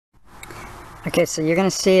Okay, so you're going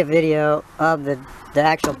to see a video of the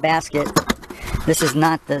actual basket. This is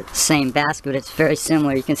not the same basket, it's very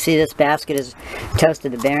similar. You can see this basket is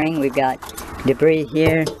toasted the bearing. We've got debris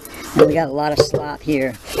here, and we got a lot of slop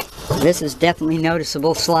here. This is definitely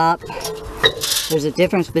noticeable slop. There's a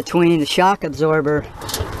difference between the shock absorber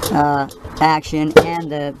action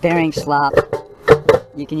and the bearing slop.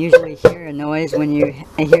 You can usually hear a noise when you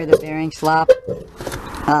hear the bearing slop.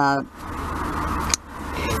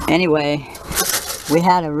 Anyway, we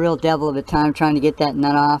had a real devil of a time trying to get that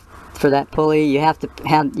nut off for that pulley. You have to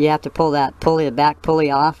pull that pulley, the back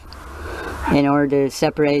pulley, off in order to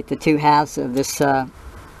separate the two halves of this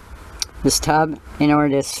this tub, in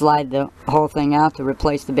order to slide the whole thing out to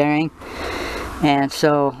replace the bearing. And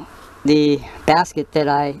so the basket that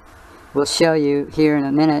I will show you here in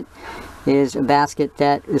a minute is a basket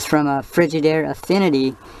that is from a Frigidaire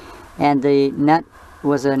Affinity, and the nut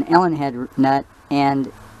was an Allen head nut,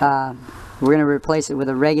 and we're going to replace it with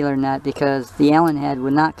a regular nut because the Allen head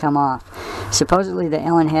would not come off. Supposedly the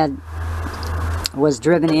Allen head was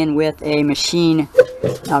driven in with a machine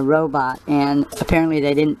robot, and apparently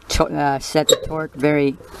they didn't set the torque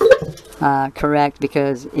very correct,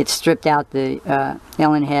 because it stripped out the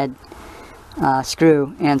Allen head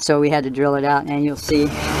screw, and so we had to drill it out, and you'll see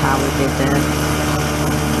how we did that.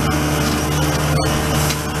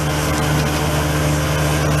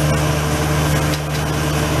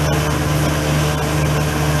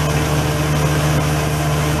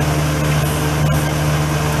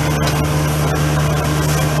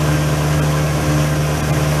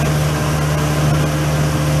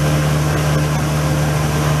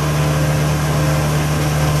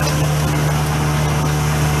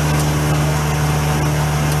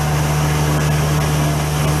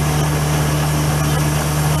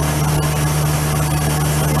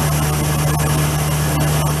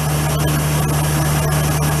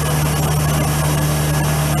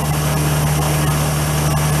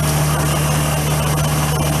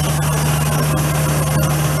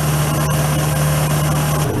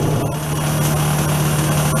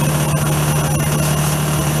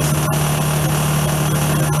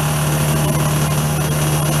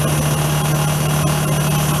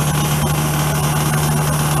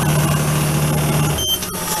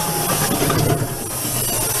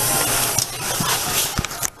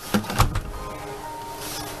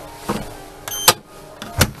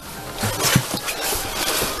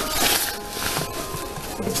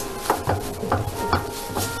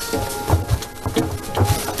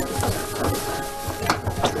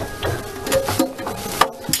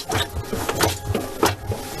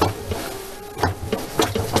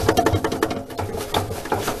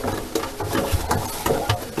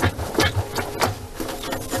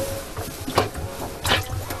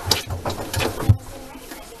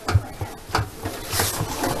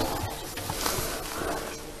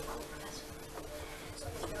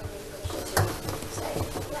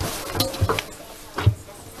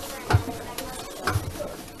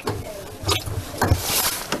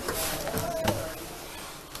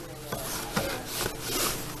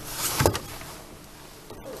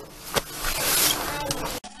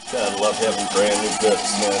 God, I love having brand new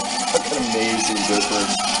bits, man. What an amazing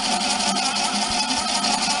difference.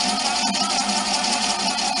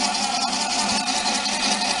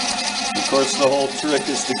 Of course, the whole trick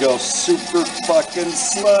is to go super fucking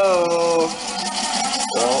slow.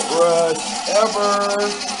 Don't rush,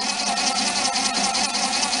 ever.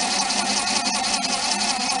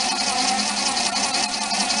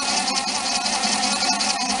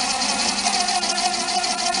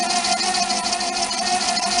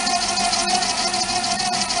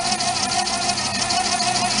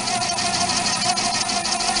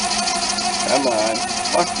 Come on.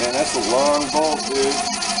 Fuck, man, that's a long bolt, dude.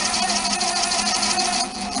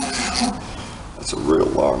 That's a real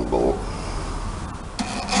long bolt.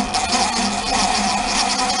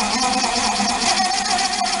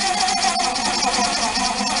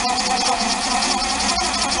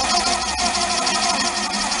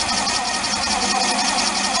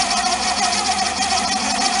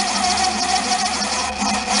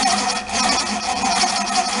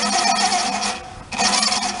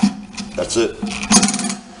 That's it.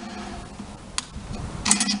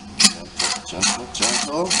 Gentle,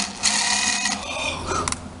 gentle. Oh,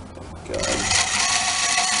 God.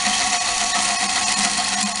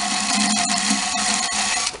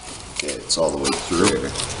 Okay, it's all the way through.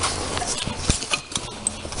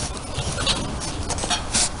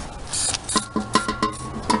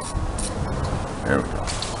 There we go.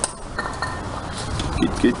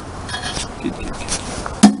 Good, good. Good, good, good.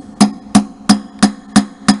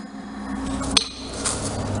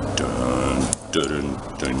 Dun, dun,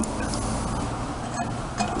 dun.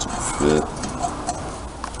 fit.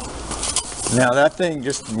 Now that thing,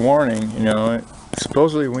 just warning, you know,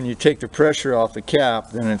 supposedly when you take the pressure off the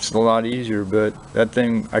cap, then it's a lot easier, but that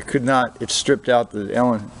thing, I could not, it stripped out the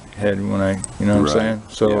Allen head when I, you know what I'm saying?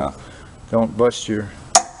 So yeah. don't bust your...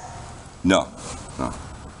 No.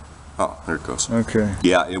 Oh, there it goes. Okay.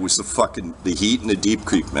 Yeah, it was the heat and the deep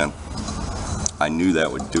creep, man. I knew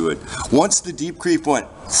that would do it. Once the deep creep went,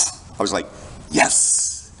 I was like,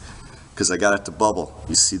 yes! Because I got it to bubble.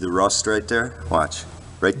 You see the rust right there? Watch.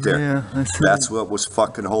 Right there. Yeah, I see. That's what was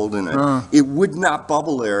fucking holding it. It would not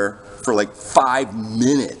bubble there for like 5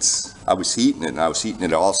 minutes. I was heating it, and I was heating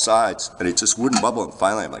it all sides, and it just wouldn't bubble. And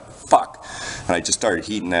finally, I'm like, fuck. And I just started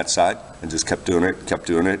heating that side, and just kept doing it, kept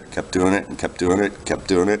doing it, kept doing it, and kept doing it, kept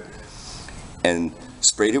doing it. And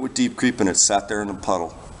sprayed it with deep creep, and it sat there in a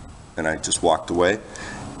puddle. And I just walked away.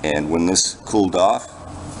 And when this cooled off,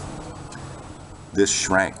 this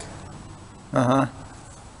shrank.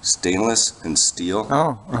 Stainless and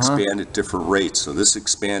steel expand at different rates. So this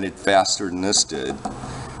expanded faster than this did.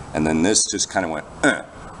 And then this just kind of went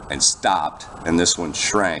and stopped. And this one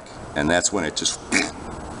shrank. And that's when it just...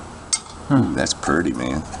 Ooh, that's pretty,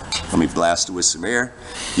 man. Let me blast it with some air.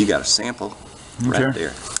 You got a sample right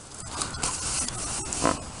there.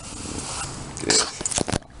 Good.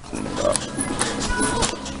 Clean it up.